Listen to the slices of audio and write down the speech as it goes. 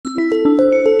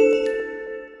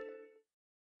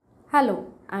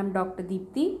Hello, I am Dr.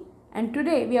 Deepthi and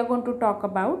today we are going to talk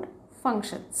about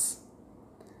functions.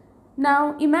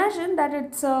 Now imagine that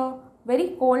it's a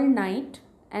very cold night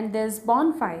and there's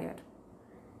bonfire.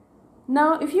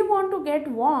 Now if you want to get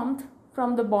warmth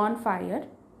from the bonfire,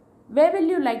 where will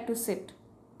you like to sit?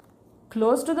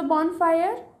 Close to the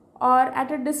bonfire or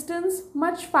at a distance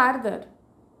much farther?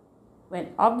 Well,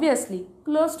 obviously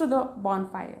close to the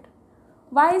bonfire.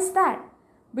 Why is that?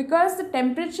 Because the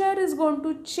temperature is going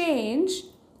to change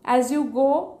as you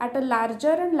go at a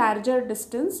larger and larger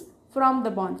distance from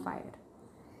the bonfire.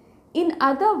 In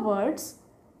other words,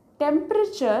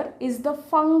 temperature is the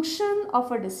function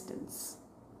of a distance.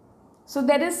 So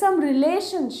there is some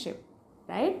relationship,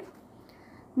 right?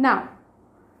 Now,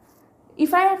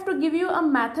 if I have to give you a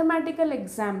mathematical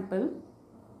example,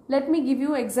 let me give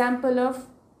you example of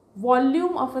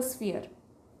volume of a sphere.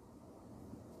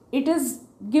 It is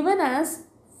given as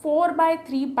 4 by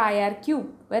 3 pi r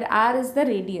cube, where r is the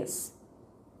radius.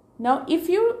 Now if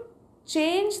you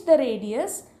change the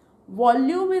radius,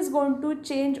 volume is going to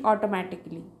change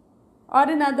automatically. Or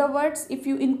in other words, if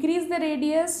you increase the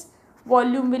radius,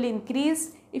 volume will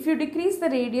increase. If you decrease the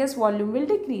radius, volume will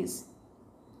decrease.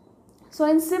 So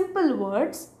in simple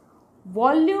words,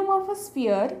 volume of a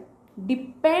sphere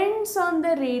depends on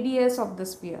the radius of the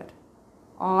sphere,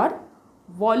 or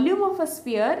volume of a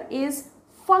sphere is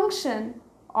function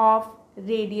of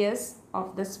radius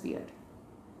of the sphere.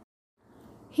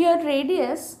 Here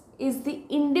radius is the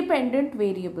independent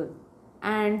variable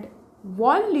and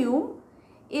volume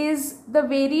is the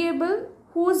variable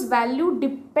whose value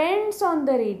depends on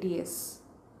the radius,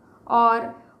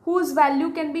 or whose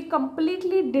value can be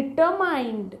completely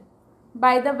determined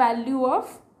by the value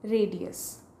of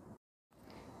radius.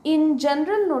 In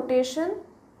general notation,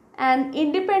 an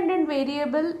independent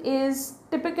variable is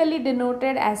typically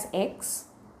denoted as x,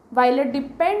 while a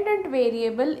dependent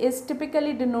variable is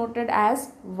typically denoted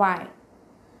as y.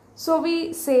 So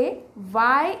we say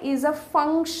y is a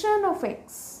function of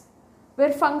x,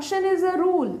 where function is a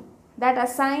rule that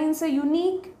assigns a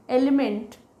unique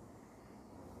element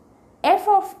f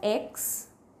of x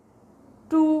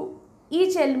to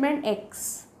each element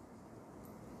x.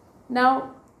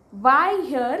 Now y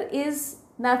here is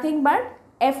nothing but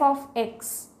f of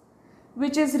x,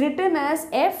 which is written as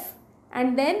f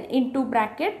and then into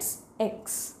brackets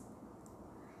x.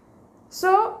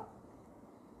 So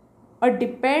a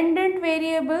dependent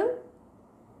variable,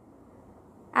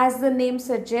 as the name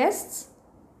suggests,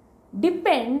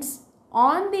 depends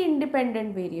on the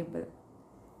independent variable.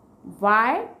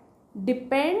 Y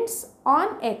depends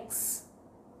on x.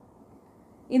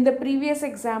 In the previous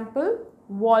example,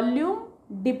 volume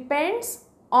depends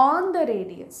on the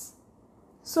radius.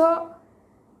 So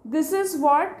this is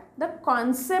what the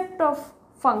concept of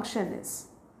function is.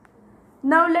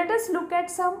 Now let us look at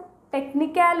some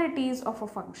technicalities of a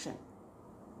function.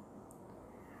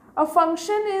 A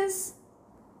function is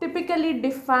typically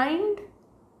defined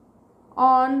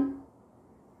on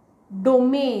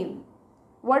domain.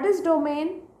 What is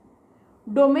domain?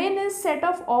 Domain is set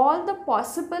of all the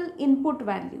possible input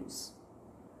values,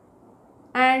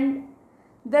 and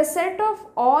the set of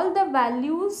all the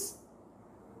values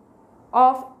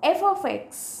of f of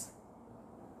x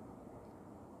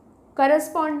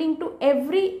corresponding to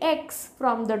every x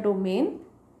from the domain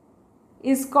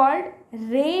is called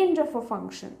range of a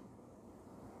function.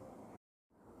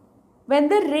 When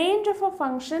the range of a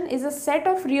function is a set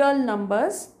of real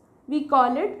numbers, we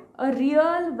call it a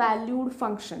real valued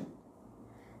function.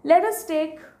 Let us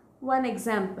take one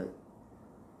example.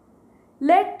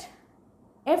 Let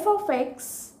f of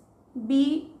x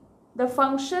be the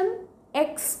function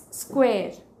x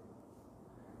square.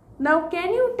 Now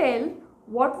can you tell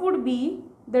what would be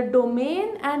the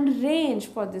domain and range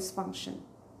for this function?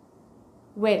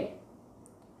 Well,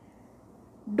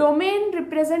 domain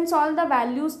represents all the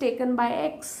values taken by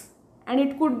x, and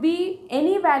it could be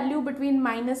any value between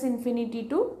minus infinity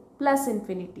to plus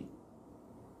infinity.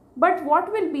 But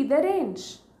what will be the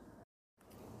range?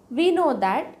 We know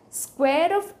that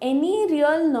square of any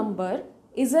real number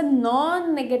is a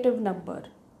non-negative number.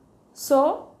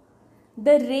 So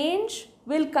the range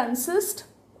will consist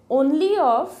only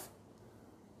of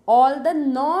all the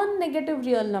non-negative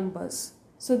real numbers.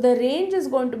 So the range is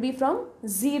going to be from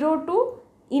 0 to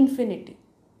infinity.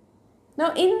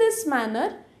 Now in this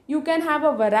manner, you can have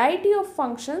a variety of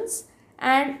functions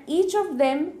and each of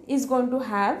them is going to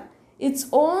have its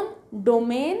own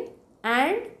domain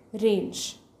and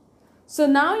range. So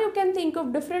now you can think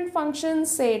of different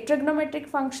functions, say trigonometric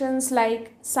functions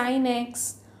like sin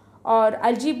x, or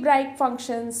algebraic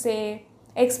functions, say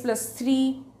x plus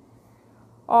 3,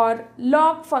 or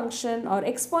log function or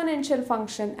exponential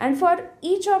function, and for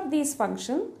each of these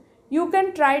functions you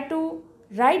can try to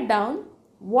write down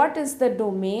what is the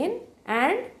domain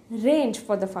and range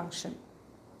for the function.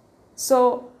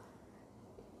 So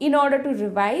in order to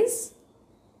revise,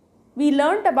 we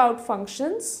learnt about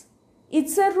functions.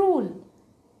 It's a rule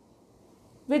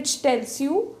which tells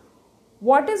you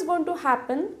what is going to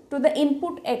happen to the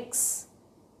input x.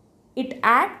 It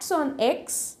acts on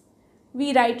x.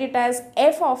 We write it as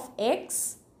f of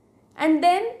x, and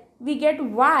then we get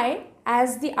y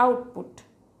as the output.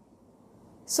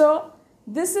 So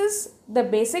this is the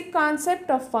basic concept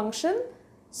of function.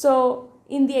 So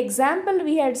in the example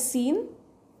we had seen,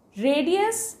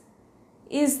 radius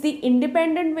is the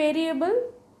independent variable,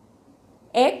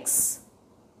 x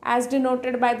as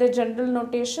denoted by the general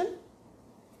notation,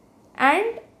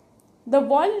 and the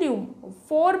volume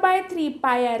 4 by 3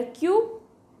 pi r cube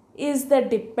is the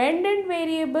dependent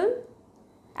variable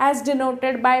as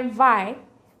denoted by y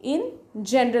in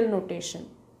general notation.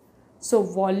 So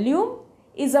volume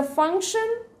is a function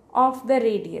of the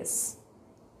radius.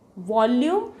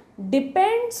 Volume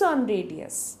depends on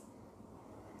radius.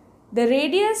 The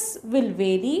radius will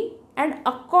vary and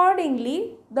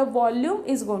accordingly the volume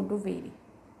is going to vary.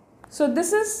 So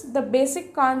this is the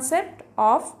basic concept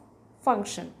of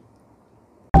function.